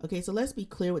 Okay, so let's be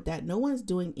clear with that. No one's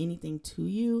doing anything to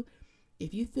you.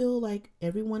 If you feel like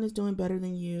everyone is doing better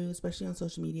than you, especially on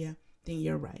social media, then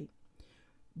you're right.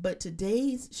 But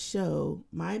today's show,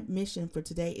 my mission for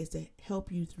today is to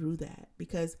help you through that,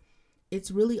 because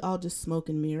it's really all just smoke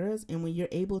and mirrors. And when you're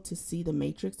able to see the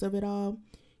matrix of it all,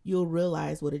 you'll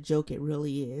realize what a joke it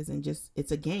really is. And just,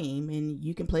 it's a game, and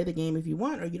you can play the game if you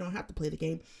want, or you don't have to play the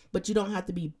game, but you don't have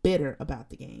to be bitter about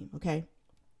the game. Okay.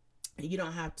 You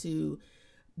don't have to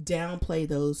downplay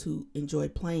those who enjoy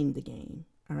playing the game.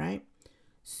 All right.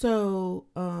 So,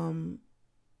 when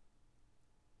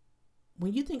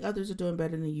you think others are doing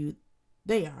better than you,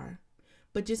 they are.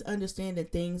 But just understand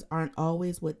that things aren't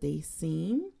always what they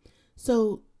seem.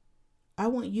 So I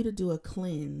want you to do a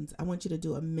cleanse. I want you to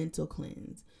do a mental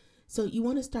cleanse. So you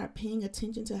want to start paying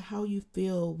attention to how you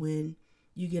feel when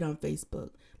you get on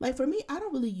Facebook. Like for me, I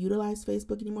don't really utilize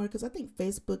Facebook anymore because I think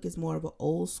Facebook is more of an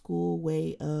old school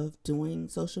way of doing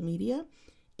social media.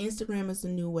 Instagram is the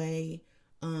new way.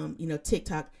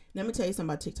 TikTok. Let me tell you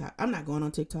something about TikTok. I'm not going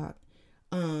on TikTok.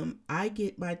 I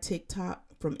get my TikTok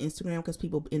from Instagram because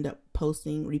people end up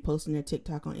reposting their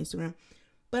TikTok on Instagram.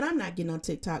 But I'm not getting on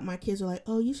TikTok. My kids are like,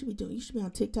 "Oh, you should be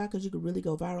on TikTok because you could really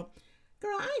go viral."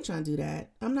 Girl, I ain't trying to do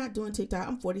that. I'm not doing TikTok.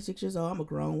 I'm 46 years old. I'm a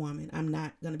grown woman. I'm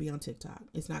not going to be on TikTok.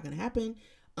 It's not going to happen.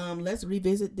 Let's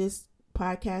revisit this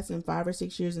podcast in 5 or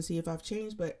 6 years and see if I've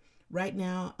changed. But right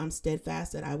now, I'm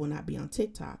steadfast that I will not be on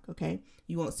TikTok. Okay.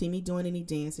 You won't see me doing any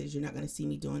dances. You're not going to see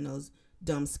me doing those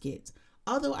dumb skits.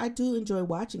 Although I do enjoy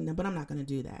watching them, but I'm not going to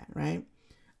do that. Right.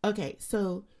 Okay.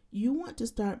 So you want to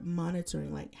start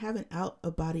monitoring, like have an out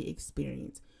of body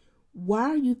experience. Why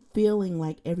are you feeling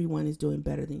like everyone is doing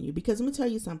better than you? Because let me tell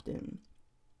you something.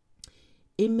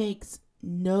 It makes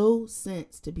no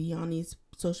sense to be on these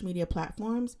social media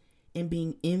platforms and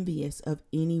being envious of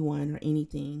anyone or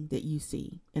anything that you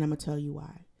see. And I'm going to tell you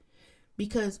why.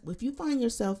 Because if you find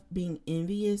yourself being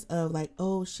envious of like,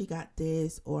 oh, she got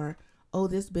this, or, oh,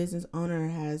 this business owner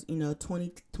has,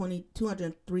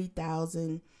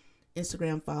 203,000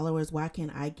 Instagram followers. Why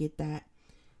can't I get that?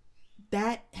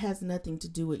 That has nothing to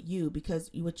do with you, because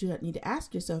what you need to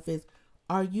ask yourself is,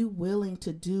 are you willing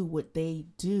to do what they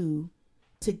do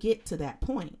to get to that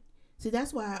point? See,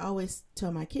 that's why I always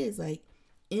tell my kids, like,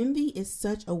 envy is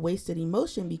such a wasted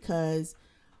emotion, because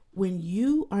when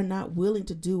you are not willing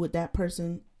to do what that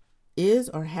person is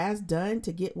or has done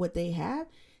to get what they have,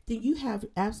 then you have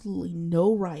absolutely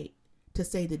no right to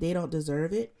say that they don't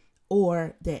deserve it,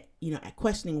 or that,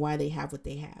 questioning why they have what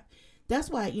they have. That's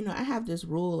why, I have this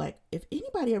rule, like if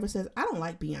anybody ever says, I don't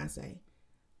like Beyonce,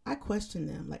 I question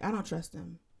them. Like, I don't trust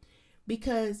them.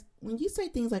 Because when you say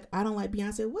things like, I don't like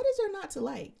Beyonce, what is there not to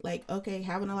like? Like, okay,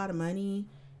 having a lot of money,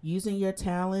 using your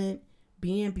talent,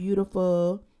 being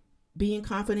beautiful, being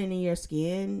confident in your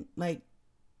skin. Like,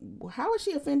 how is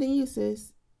she offending you,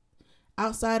 sis?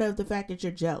 Outside of the fact that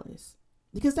you're jealous.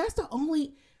 Because that's the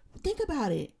only, think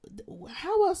about it.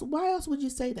 Why else would you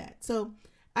say that? So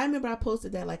I remember I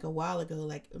posted that like a while ago.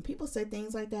 Like when people say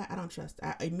things like that, I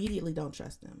immediately don't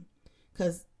trust them,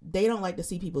 because they don't like to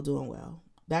see people doing well.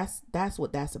 That's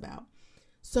what that's about.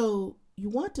 So you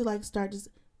want to like start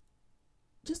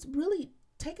just really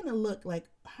taking a look, like,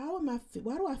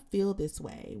 why do I feel this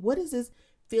way? What is this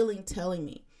feeling telling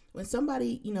me? When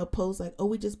somebody, posts like, oh,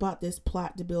 we just bought this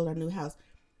plot to build our new house.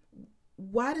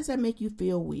 Why does that make you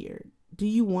feel weird? Do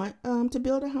you want to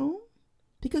build a home?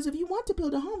 Because if you want to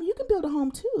build a home, you can build a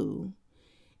home too.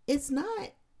 It's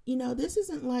not, this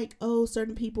isn't like, oh,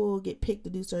 certain people get picked to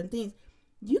do certain things.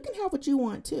 You can have what you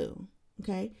want too.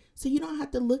 Okay. So you don't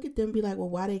have to look at them and be like, well,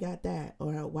 why they got that,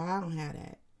 or why I don't have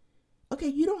that. Okay.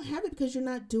 You don't have it because you're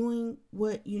not doing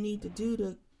what you need to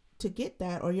do to get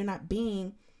that, or you're not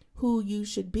being who you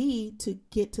should be to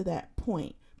get to that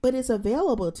point, but it's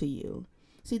available to you.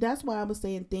 See, that's why I was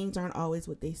saying things aren't always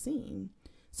what they seem.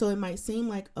 So it might seem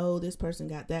like, oh, this person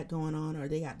got that going on, or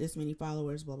they got this many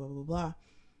followers, blah, blah, blah, blah.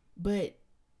 But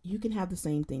you can have the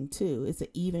same thing too. It's an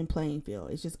even playing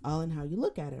field. It's just all in how you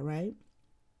look at it, right?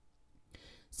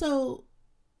 So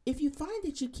if you find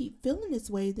that you keep feeling this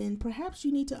way, then perhaps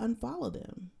you need to unfollow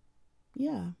them.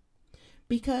 Yeah.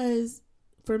 Because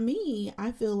for me,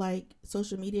 I feel like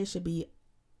social media should be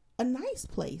a nice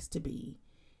place to be.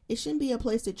 It shouldn't be a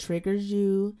place that triggers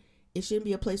you. It shouldn't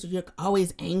be a place where you're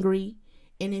always angry.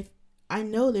 And if I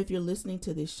know that if you're listening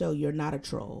to this show, you're not a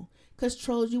troll, because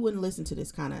trolls, you wouldn't listen to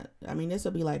this this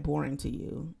will be like boring to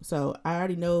you. So I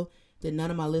already know that none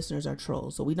of my listeners are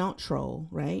trolls. So we don't troll,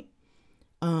 right?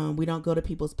 We don't go to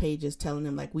people's pages telling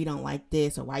them like, we don't like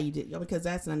this, or why you did, because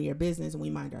that's none of your business, and we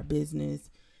mind our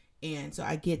business. And so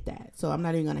I get that. So I'm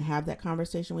not even going to have that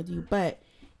conversation with you. But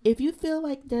if you feel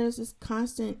like there's this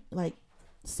constant like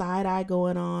side eye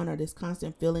going on, or this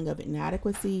constant feeling of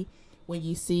inadequacy when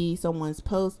you see someone's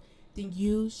post, then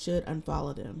you should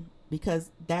unfollow them, because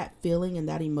that feeling and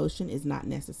that emotion is not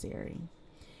necessary.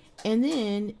 And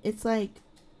then it's like,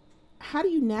 how do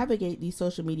you navigate these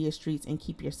social media streets and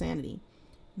keep your sanity?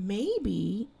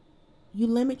 Maybe you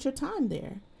limit your time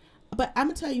there. But I'm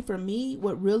gonna tell you, for me,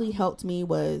 what really helped me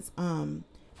was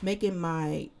making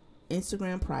my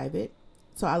Instagram private.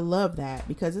 So I love that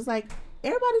because it's like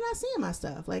everybody not seeing my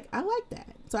stuff. Like, I like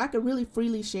that, so I could really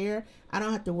freely share. I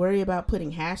don't have to worry about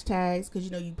putting hashtags, because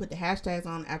you put the hashtags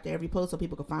on after every post so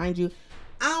people can find you.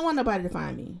 I don't want nobody to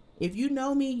find me. If you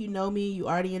know me, you know me. You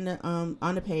already in the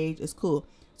on the page. It's cool.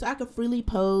 So I can freely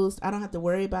post. I don't have to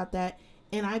worry about that.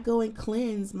 And I go and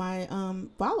cleanse my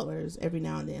followers every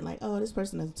now and then. Like, oh, this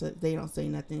person doesn't. They don't say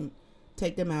nothing.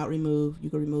 Take them out. Remove. You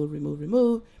can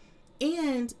remove.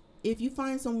 And if you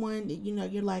find someone that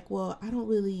you're like, well, I don't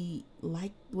really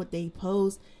like what they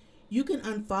post, you can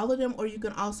unfollow them, or you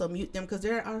can also mute them, because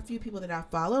there are a few people that I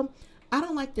follow. I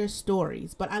don't like their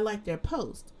stories, but I like their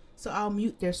posts. So I'll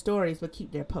mute their stories but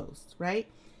keep their posts, right?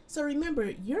 So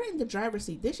remember, you're in the driver's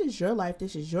seat. This is your life.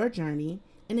 This is your journey.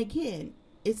 And again,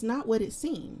 it's not what it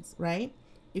seems, right?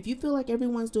 If you feel like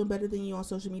everyone's doing better than you on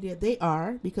social media, they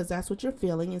are, because that's what you're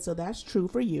feeling. And so that's true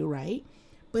for you, right?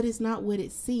 But it's not what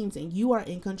it seems. And you are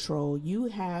in control. You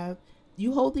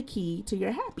hold the key to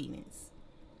your happiness.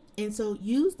 And so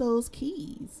use those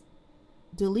keys.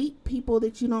 Delete people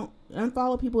that you don't,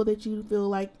 unfollow people that you feel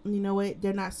like,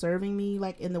 they're not serving me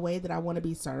like in the way that I want to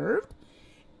be served.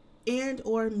 And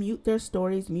or mute their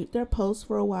stories, mute their posts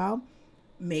for a while.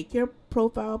 Make your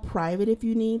profile private if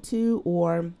you need to,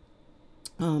 or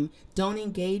don't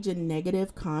engage in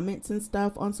negative comments and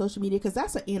stuff on social media, because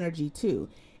that's an energy too.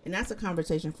 And that's a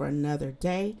conversation for another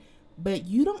day. But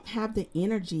you don't have the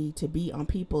energy to be on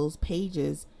people's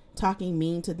pages talking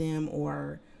mean to them,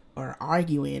 or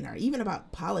arguing, or even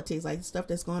about politics, like stuff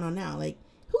that's going on now. Like,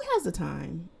 who has the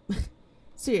time?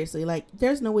 Seriously, like,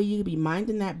 there's no way you could be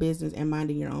minding that business and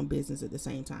minding your own business at the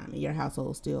same time, and your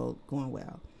household still going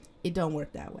well. It don't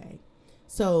work that way.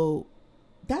 So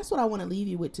that's what I want to leave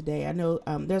you with today. I know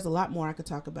there's a lot more I could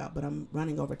talk about, but I'm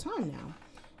running over time now.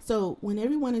 So when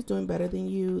everyone is doing better than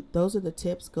you, those are the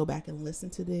tips. Go back and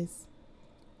listen to this.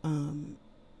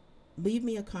 Leave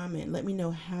me a comment. Let me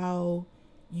know how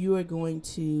you are going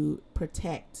to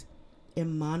protect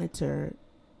and monitor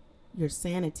your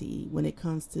sanity when it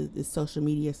comes to this social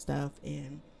media stuff,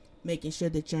 and making sure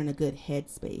that you're in a good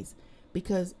headspace,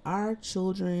 because our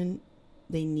children,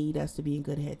 they need us to be in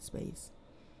good headspace.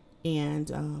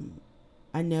 And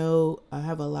I know I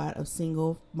have a lot of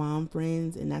single mom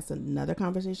friends, and that's another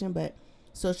conversation, but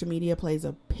social media plays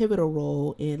a pivotal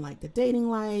role in like the dating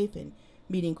life and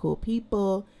meeting cool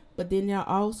people. But then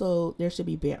there should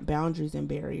be boundaries and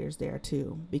barriers there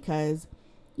too, because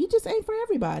you just ain't for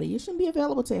everybody. You shouldn't be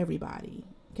available to everybody.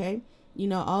 Okay.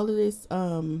 All of this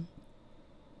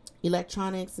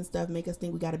electronics and stuff make us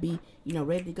think we got to be,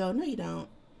 ready to go. No, you don't.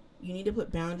 You need to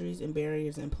put boundaries and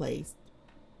barriers in place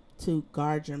to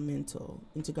guard your mental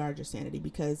and to guard your sanity,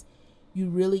 because you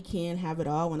really can have it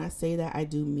all. When I say that, I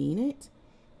do mean it.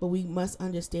 But we must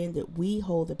understand that we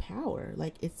hold the power.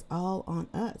 Like, it's all on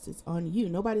us. It's on you.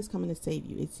 Nobody's coming to save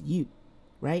you. It's you,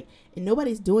 right? And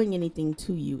nobody's doing anything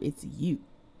to you. It's you.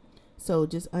 So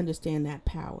just understand that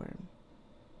power.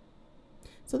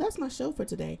 So that's my show for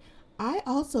today. I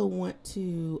also want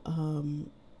to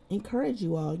encourage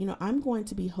you all. I'm going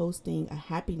to be hosting a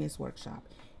happiness workshop.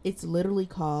 It's literally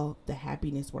called the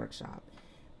Happiness Workshop,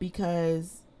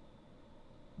 because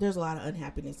there's a lot of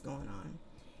unhappiness going on.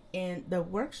 And the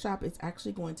workshop is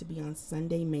actually going to be on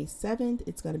Sunday, May 7th.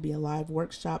 It's going to be a live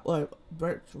workshop, or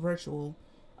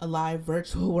a live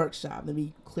virtual workshop. Let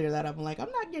me clear that up. I'm like,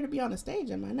 I'm not going to be on the stage,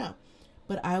 am I? No.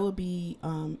 But I will be,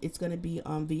 it's going to be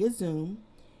via Zoom.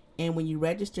 And when you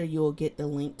register, you'll get the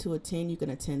link to attend. You can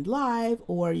attend live,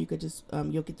 or you could just,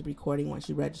 you'll get the recording once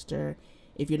you register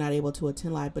if you're not able to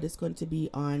attend live. But it's going to be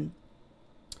on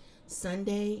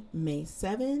Sunday, May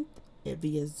 7th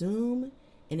via Zoom.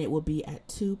 And it will be at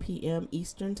 2 p.m.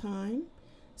 Eastern time.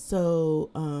 So,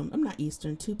 I'm not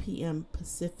Eastern, 2 p.m.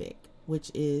 Pacific,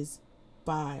 which is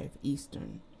 5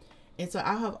 Eastern. And so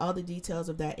I'll have all the details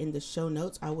of that in the show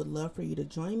notes. I would love for you to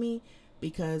join me,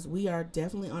 because we are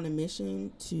definitely on a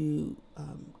mission to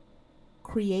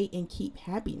create and keep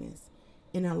happiness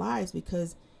in our lives,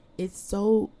 because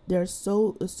there's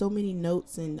so many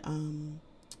notes and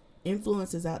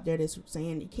influences out there that's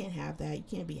saying you can't have that, you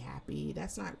can't be happy,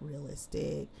 that's not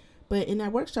realistic. But in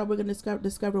that workshop, we're going to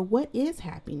discover what is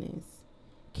happiness.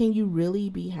 Can you really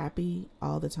be happy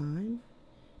all the time?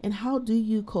 And how do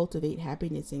you cultivate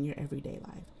happiness in your everyday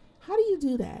life? How do you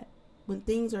do that when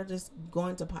things are just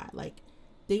going to pot, like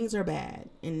things are bad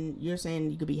and you're saying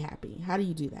you could be happy? How do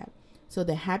you do that? So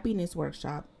the Happiness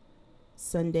Workshop,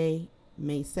 Sunday,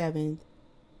 May 7th,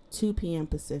 2 p.m.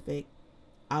 Pacific.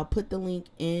 I'll put the link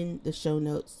in the show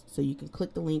notes so you can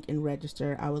click the link and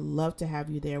register. I would love to have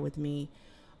you there with me.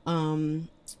 And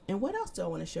what else do I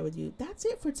want to share with you? That's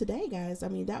it for today, guys. I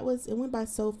mean, it went by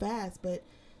so fast, but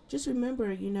just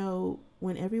remember,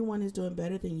 when everyone is doing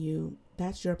better than you,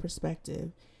 that's your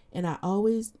perspective. And I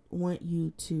always want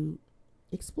you to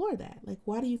explore that. Like,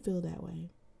 why do you feel that way?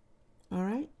 All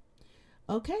right.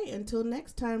 Okay. Until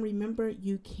next time, remember,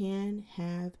 you can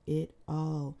have it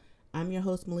all. I'm your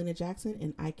host, Melina Jackson,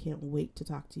 and I can't wait to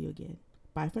talk to you again.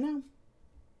 Bye for now.